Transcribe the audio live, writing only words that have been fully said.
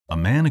A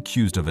man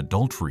accused of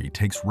adultery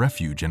takes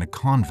refuge in a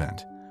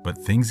convent, but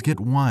things get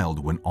wild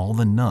when all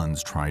the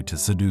nuns try to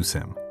seduce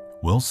him.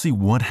 We'll see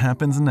what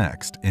happens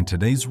next in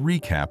today's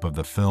recap of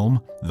the film,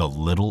 The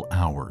Little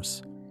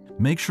Hours.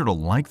 Make sure to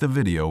like the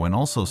video and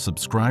also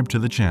subscribe to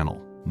the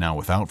channel. Now,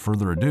 without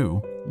further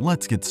ado,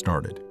 let's get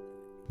started.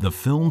 The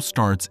film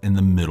starts in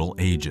the Middle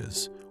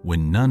Ages,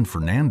 when nun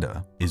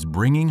Fernanda is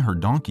bringing her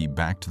donkey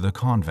back to the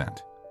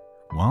convent.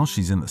 While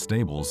she's in the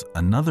stables,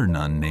 another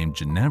nun named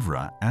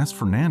Ginevra asks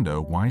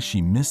Fernanda why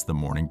she missed the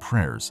morning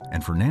prayers,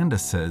 and Fernanda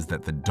says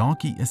that the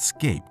donkey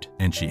escaped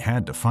and she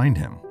had to find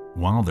him.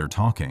 While they're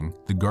talking,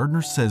 the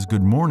gardener says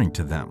good morning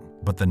to them,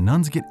 but the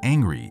nuns get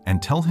angry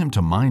and tell him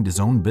to mind his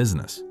own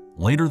business.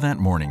 Later that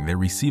morning, they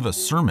receive a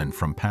sermon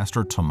from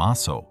Pastor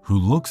Tommaso, who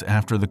looks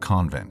after the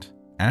convent.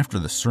 After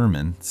the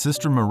sermon,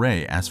 Sister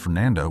Mireille asks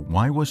Fernanda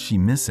why was she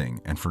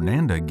missing, and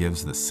Fernanda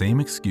gives the same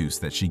excuse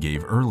that she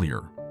gave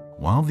earlier.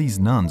 While these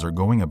nuns are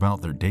going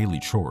about their daily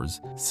chores,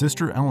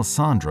 Sister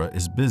Alessandra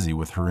is busy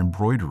with her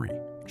embroidery.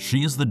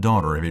 She is the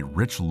daughter of a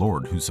rich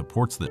lord who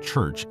supports the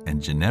church, and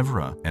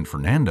Ginevra and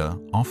Fernanda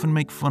often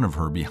make fun of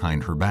her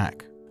behind her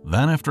back.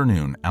 That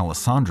afternoon,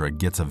 Alessandra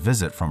gets a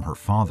visit from her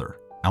father.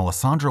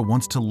 Alessandra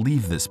wants to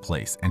leave this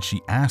place, and she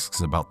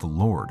asks about the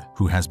Lord,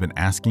 who has been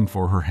asking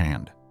for her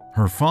hand.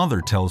 Her father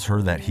tells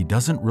her that he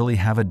doesn't really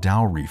have a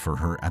dowry for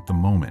her at the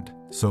moment,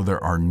 so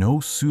there are no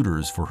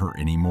suitors for her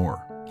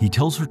anymore. He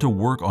tells her to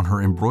work on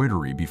her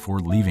embroidery before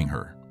leaving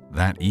her.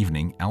 That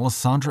evening,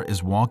 Alessandra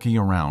is walking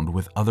around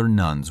with other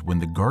nuns when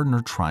the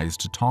gardener tries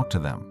to talk to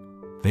them.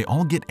 They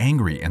all get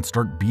angry and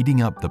start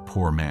beating up the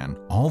poor man,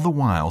 all the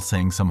while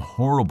saying some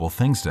horrible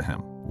things to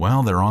him.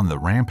 While they're on the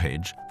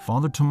rampage,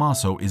 Father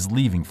Tommaso is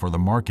leaving for the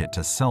market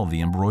to sell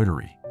the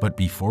embroidery. But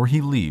before he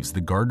leaves,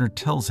 the gardener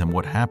tells him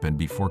what happened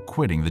before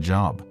quitting the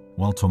job.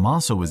 While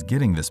Tommaso is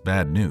getting this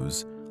bad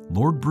news,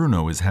 Lord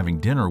Bruno is having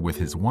dinner with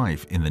his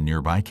wife in the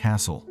nearby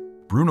castle.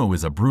 Bruno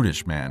is a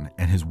brutish man,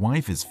 and his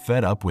wife is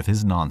fed up with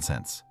his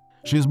nonsense.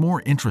 She is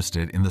more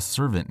interested in the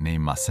servant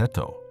named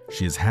Massetto.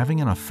 She is having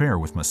an affair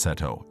with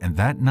Massetto, and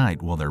that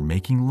night while they're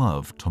making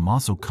love,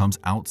 Tommaso comes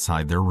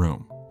outside their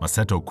room.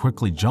 Massetto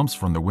quickly jumps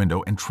from the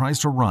window and tries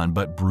to run,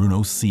 but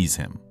Bruno sees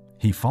him.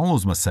 He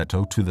follows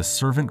Massetto to the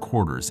servant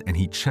quarters and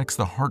he checks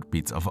the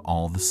heartbeats of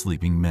all the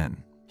sleeping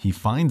men. He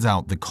finds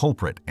out the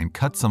culprit and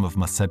cuts some of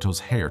Massetto's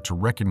hair to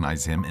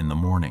recognize him in the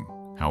morning.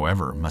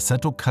 However,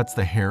 Massetto cuts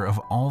the hair of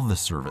all the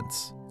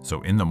servants.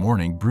 So in the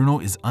morning,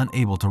 Bruno is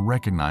unable to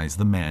recognize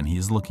the man he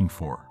is looking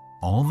for.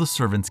 All the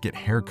servants get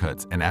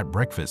haircuts, and at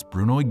breakfast,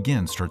 Bruno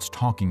again starts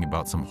talking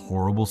about some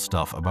horrible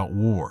stuff about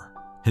war.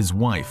 His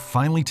wife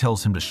finally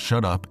tells him to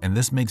shut up, and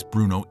this makes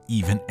Bruno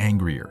even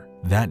angrier.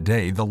 That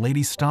day, the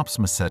lady stops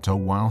Massetto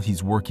while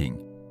he's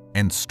working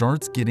and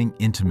starts getting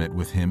intimate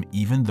with him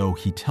even though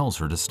he tells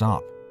her to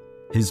stop.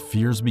 His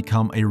fears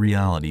become a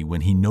reality when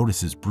he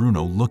notices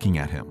Bruno looking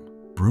at him.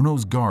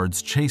 Bruno's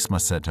guards chase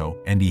Massetto,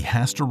 and he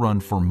has to run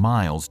for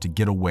miles to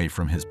get away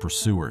from his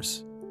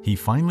pursuers. He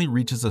finally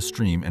reaches a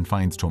stream and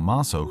finds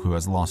Tommaso, who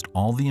has lost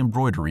all the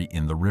embroidery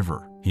in the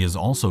river. He is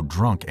also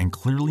drunk and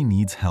clearly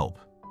needs help.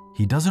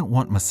 He doesn't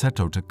want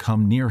Massetto to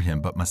come near him,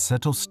 but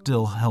Massetto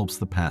still helps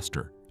the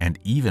pastor and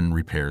even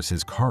repairs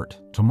his cart.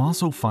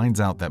 Tommaso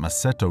finds out that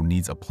Massetto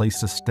needs a place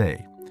to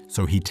stay,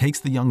 so he takes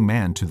the young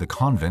man to the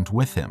convent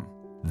with him.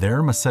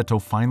 There, Massetto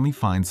finally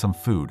finds some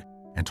food,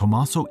 and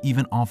Tommaso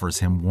even offers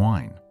him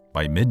wine.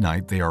 By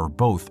midnight, they are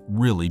both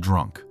really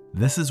drunk.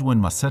 This is when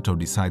Massetto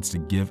decides to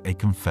give a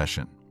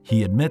confession.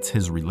 He admits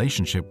his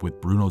relationship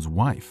with Bruno's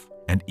wife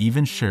and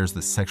even shares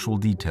the sexual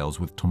details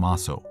with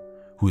Tommaso,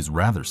 who is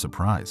rather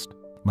surprised.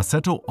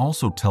 Massetto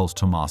also tells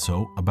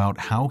Tommaso about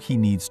how he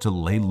needs to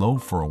lay low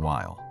for a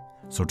while,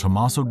 so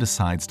Tommaso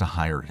decides to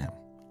hire him.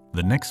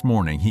 The next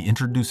morning, he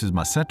introduces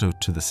Massetto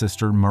to the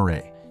sister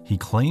Mireille. He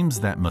claims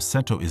that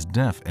Massetto is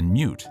deaf and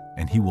mute,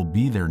 and he will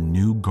be their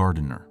new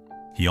gardener.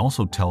 He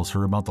also tells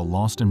her about the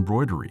lost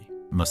embroidery.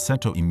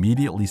 Massetto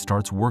immediately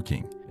starts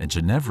working, and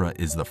Ginevra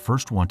is the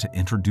first one to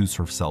introduce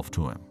herself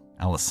to him.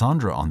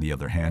 Alessandra, on the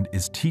other hand,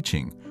 is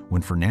teaching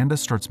when Fernanda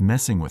starts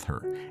messing with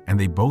her, and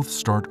they both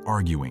start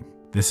arguing.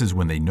 This is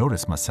when they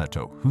notice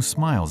Massetto, who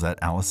smiles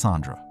at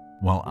Alessandra.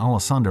 While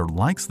Alessandra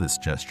likes this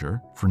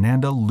gesture,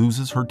 Fernanda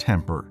loses her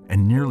temper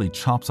and nearly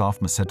chops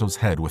off Massetto's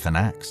head with an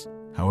axe.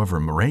 However,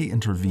 Mireille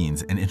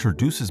intervenes and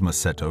introduces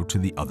Massetto to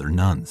the other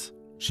nuns.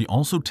 She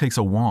also takes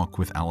a walk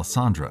with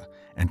Alessandra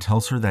and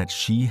tells her that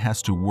she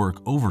has to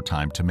work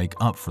overtime to make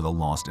up for the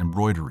lost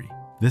embroidery.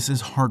 This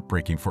is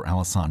heartbreaking for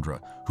Alessandra,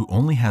 who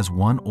only has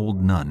one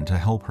old nun to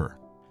help her.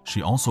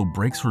 She also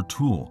breaks her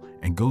tool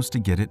and goes to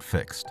get it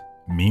fixed.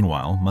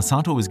 Meanwhile,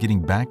 Massetto is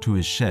getting back to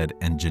his shed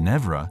and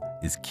Ginevra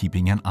is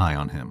keeping an eye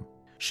on him.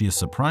 She is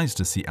surprised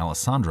to see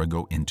Alessandra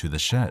go into the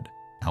shed.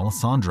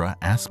 Alessandra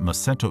asks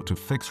Massetto to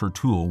fix her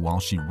tool while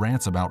she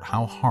rants about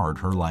how hard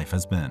her life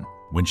has been.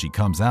 When she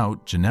comes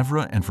out,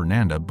 Ginevra and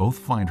Fernanda both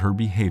find her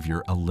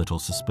behavior a little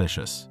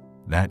suspicious.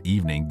 That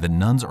evening, the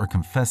nuns are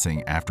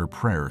confessing after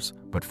prayers,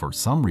 but for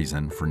some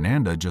reason,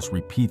 Fernanda just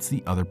repeats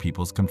the other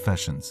people's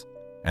confessions.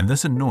 And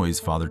this annoys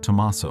Father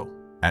Tommaso.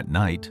 At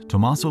night,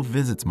 Tommaso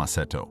visits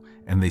Massetto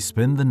and they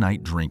spend the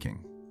night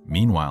drinking.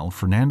 Meanwhile,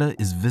 Fernanda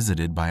is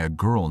visited by a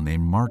girl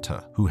named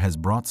Marta who has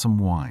brought some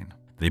wine.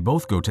 They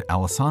both go to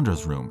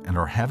Alessandra's room and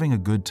are having a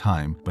good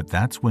time, but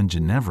that's when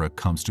Ginevra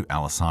comes to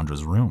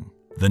Alessandra's room.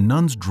 The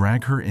nuns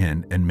drag her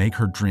in and make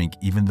her drink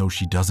even though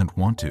she doesn't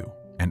want to.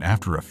 And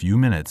after a few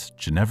minutes,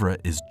 Ginevra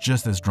is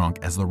just as drunk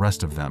as the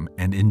rest of them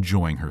and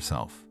enjoying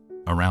herself.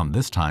 Around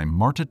this time,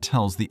 Marta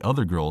tells the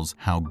other girls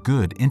how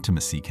good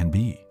intimacy can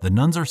be. The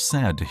nuns are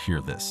sad to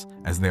hear this,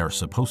 as they are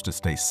supposed to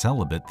stay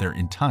celibate their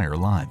entire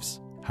lives.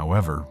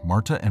 However,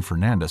 Marta and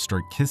Fernanda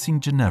start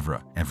kissing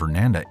Ginevra, and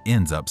Fernanda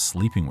ends up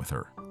sleeping with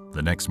her.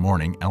 The next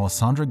morning,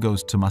 Alessandra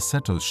goes to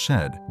Massetto's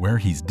shed, where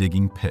he's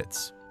digging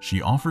pits.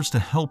 She offers to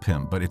help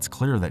him, but it's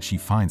clear that she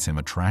finds him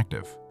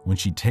attractive. When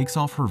she takes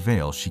off her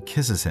veil, she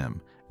kisses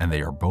him, and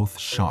they are both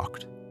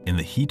shocked. In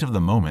the heat of the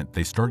moment,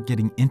 they start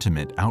getting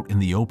intimate out in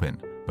the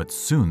open, but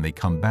soon they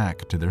come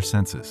back to their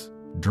senses.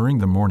 During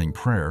the morning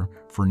prayer,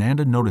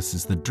 Fernanda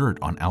notices the dirt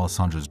on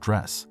Alessandra's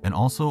dress and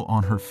also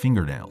on her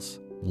fingernails.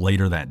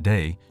 Later that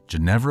day,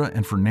 Ginevra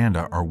and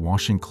Fernanda are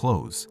washing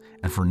clothes,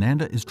 and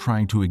Fernanda is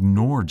trying to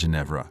ignore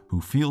Ginevra,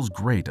 who feels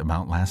great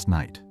about last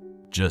night.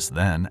 Just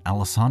then,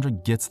 Alessandra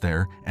gets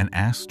there and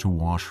asks to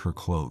wash her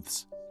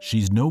clothes.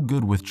 She's no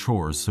good with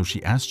chores, so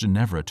she asks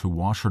Ginevra to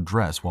wash her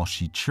dress while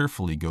she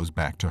cheerfully goes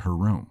back to her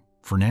room.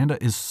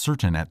 Fernanda is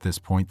certain at this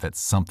point that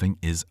something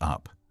is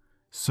up,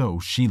 so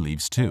she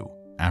leaves too.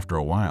 After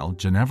a while,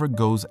 Ginevra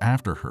goes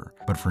after her,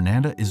 but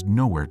Fernanda is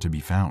nowhere to be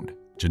found.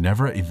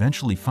 Ginevra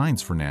eventually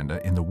finds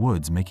Fernanda in the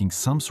woods making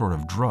some sort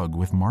of drug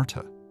with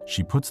Marta.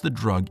 She puts the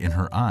drug in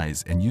her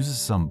eyes and uses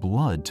some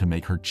blood to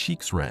make her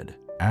cheeks red.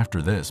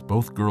 After this,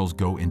 both girls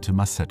go into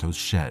Massetto's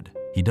shed.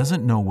 He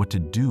doesn't know what to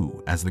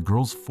do as the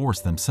girls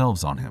force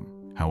themselves on him.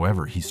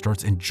 However, he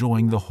starts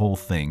enjoying the whole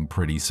thing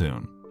pretty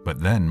soon. But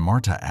then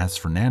Marta asks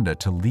Fernanda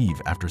to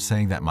leave after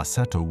saying that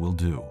Massetto will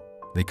do.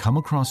 They come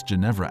across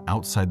Ginevra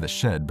outside the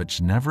shed, but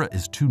Ginevra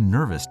is too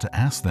nervous to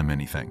ask them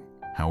anything.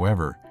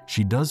 However,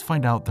 she does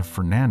find out that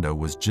Fernanda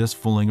was just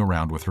fooling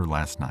around with her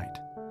last night.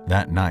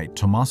 That night,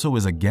 Tommaso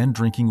is again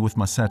drinking with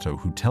Massetto,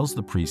 who tells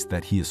the priest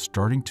that he is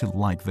starting to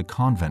like the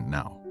convent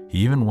now. He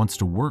even wants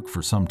to work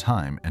for some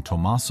time, and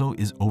Tommaso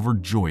is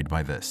overjoyed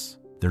by this.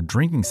 Their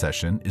drinking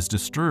session is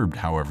disturbed,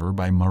 however,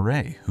 by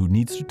Mare, who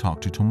needs to talk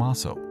to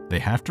Tommaso. They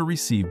have to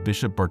receive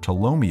Bishop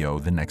Bartolomeo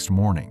the next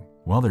morning.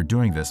 While they're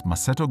doing this,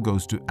 Massetto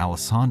goes to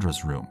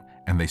Alessandra's room,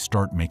 and they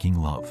start making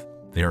love.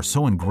 They are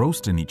so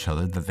engrossed in each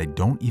other that they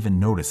don't even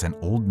notice an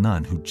old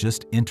nun who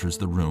just enters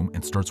the room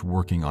and starts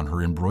working on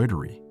her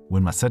embroidery.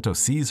 When Massetto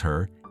sees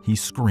her, he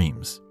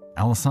screams.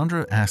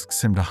 Alessandra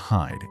asks him to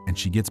hide, and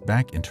she gets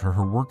back into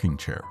her working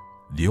chair.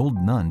 The old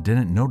nun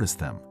didn't notice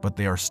them, but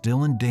they are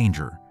still in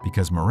danger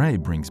because Mare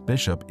brings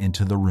Bishop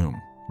into the room.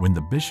 When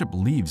the bishop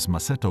leaves,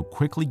 Massetto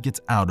quickly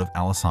gets out of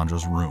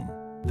Alessandra's room.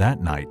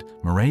 That night,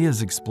 Mare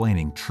is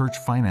explaining church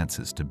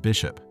finances to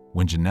Bishop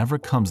when Ginevra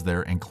comes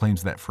there and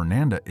claims that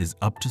Fernanda is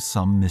up to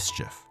some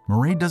mischief.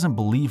 Mare doesn't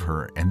believe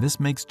her, and this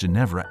makes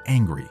Ginevra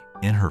angry.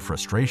 In her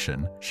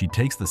frustration, she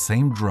takes the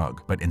same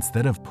drug, but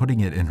instead of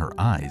putting it in her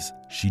eyes,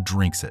 she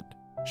drinks it.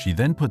 She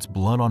then puts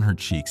blood on her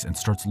cheeks and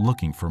starts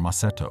looking for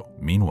Massetto.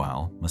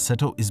 Meanwhile,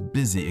 Massetto is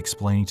busy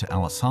explaining to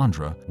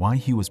Alessandra why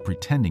he was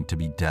pretending to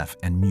be deaf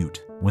and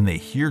mute. When they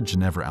hear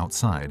Ginevra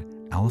outside,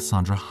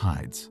 Alessandra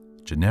hides.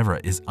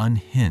 Ginevra is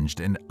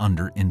unhinged and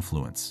under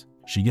influence.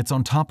 She gets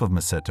on top of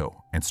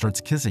Massetto and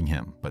starts kissing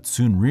him, but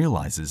soon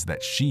realizes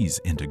that she's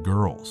into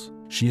girls.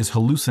 She is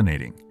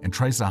hallucinating and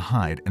tries to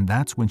hide, and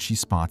that's when she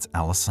spots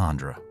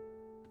Alessandra.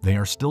 They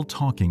are still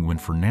talking when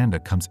Fernanda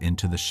comes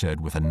into the shed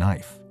with a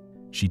knife.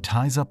 She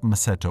ties up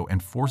Massetto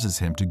and forces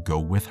him to go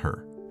with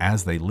her.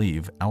 As they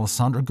leave,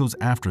 Alessandra goes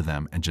after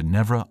them and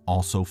Ginevra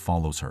also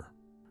follows her.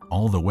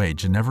 All the way,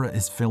 Ginevra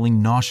is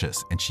feeling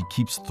nauseous and she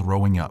keeps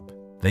throwing up.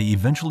 They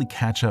eventually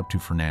catch up to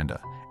Fernanda,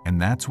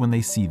 and that's when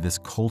they see this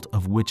cult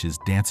of witches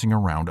dancing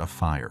around a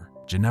fire.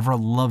 Ginevra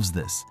loves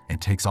this and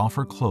takes off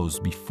her clothes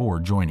before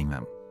joining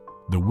them.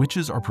 The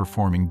witches are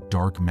performing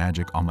dark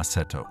magic on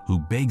Massetto, who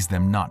begs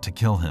them not to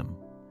kill him.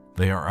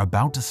 They are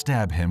about to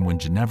stab him when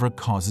Ginevra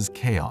causes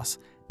chaos,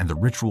 and the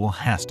ritual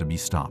has to be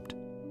stopped.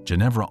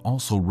 Ginevra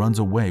also runs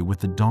away with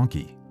the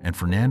donkey, and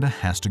Fernanda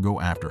has to go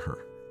after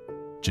her.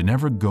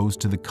 Ginevra goes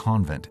to the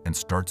convent and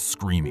starts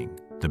screaming.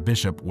 The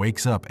bishop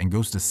wakes up and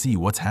goes to see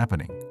what's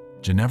happening.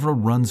 Ginevra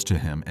runs to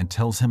him and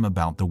tells him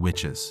about the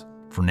witches.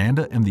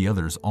 Fernanda and the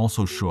others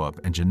also show up,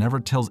 and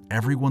Ginevra tells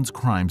everyone's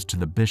crimes to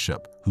the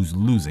bishop, who's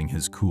losing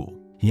his cool.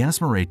 He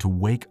asks Mare to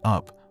wake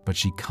up, but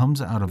she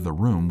comes out of the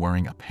room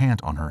wearing a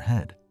pant on her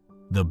head.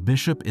 The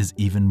bishop is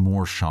even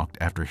more shocked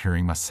after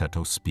hearing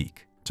Massetto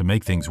speak. To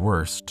make things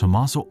worse,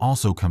 Tommaso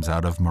also comes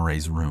out of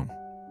Mare's room.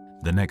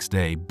 The next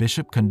day,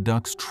 Bishop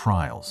conducts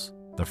trials.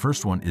 The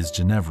first one is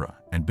Ginevra,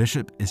 and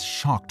Bishop is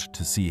shocked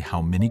to see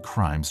how many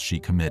crimes she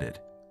committed.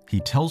 He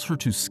tells her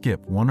to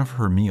skip one of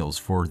her meals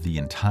for the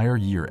entire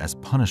year as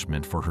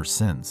punishment for her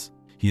sins.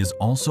 He is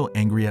also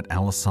angry at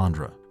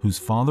Alessandra, whose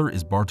father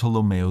is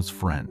Bartolomeo's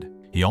friend.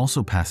 He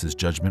also passes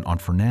judgment on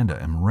Fernanda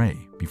and Ray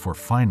before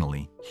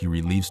finally he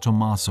relieves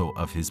Tommaso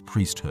of his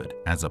priesthood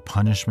as a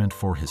punishment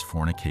for his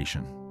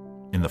fornication.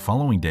 In the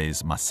following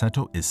days,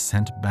 Massetto is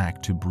sent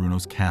back to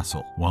Bruno's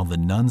castle while the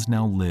nuns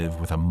now live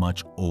with a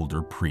much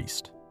older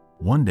priest.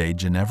 One day,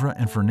 Ginevra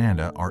and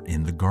Fernanda are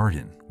in the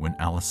garden when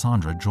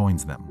Alessandra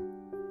joins them.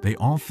 They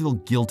all feel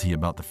guilty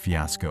about the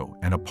fiasco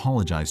and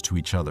apologize to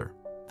each other.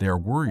 They are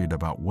worried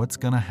about what's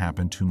gonna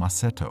happen to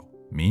Massetto.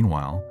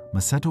 Meanwhile,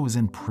 Massetto is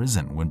in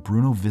prison when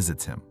Bruno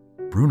visits him.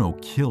 Bruno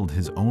killed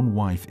his own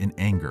wife in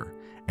anger,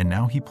 and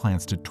now he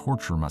plans to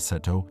torture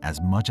Massetto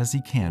as much as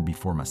he can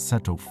before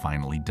Massetto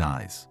finally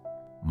dies.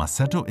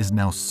 Massetto is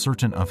now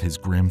certain of his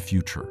grim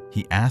future.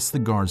 He asks the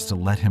guards to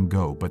let him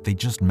go, but they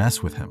just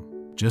mess with him.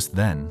 Just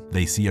then,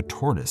 they see a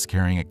tortoise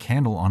carrying a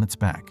candle on its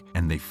back,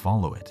 and they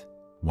follow it.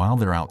 While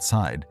they're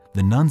outside,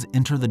 the nuns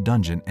enter the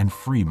dungeon and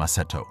free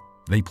Massetto.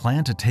 They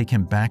plan to take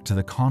him back to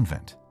the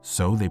convent,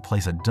 so they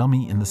place a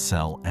dummy in the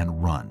cell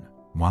and run.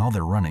 While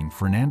they're running,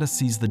 Fernanda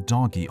sees the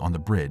donkey on the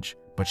bridge,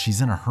 but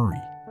she's in a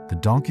hurry. The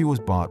donkey was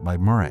bought by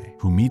Murray,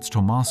 who meets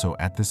Tommaso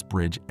at this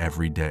bridge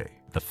every day.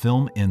 The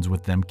film ends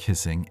with them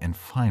kissing and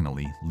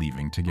finally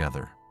leaving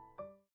together.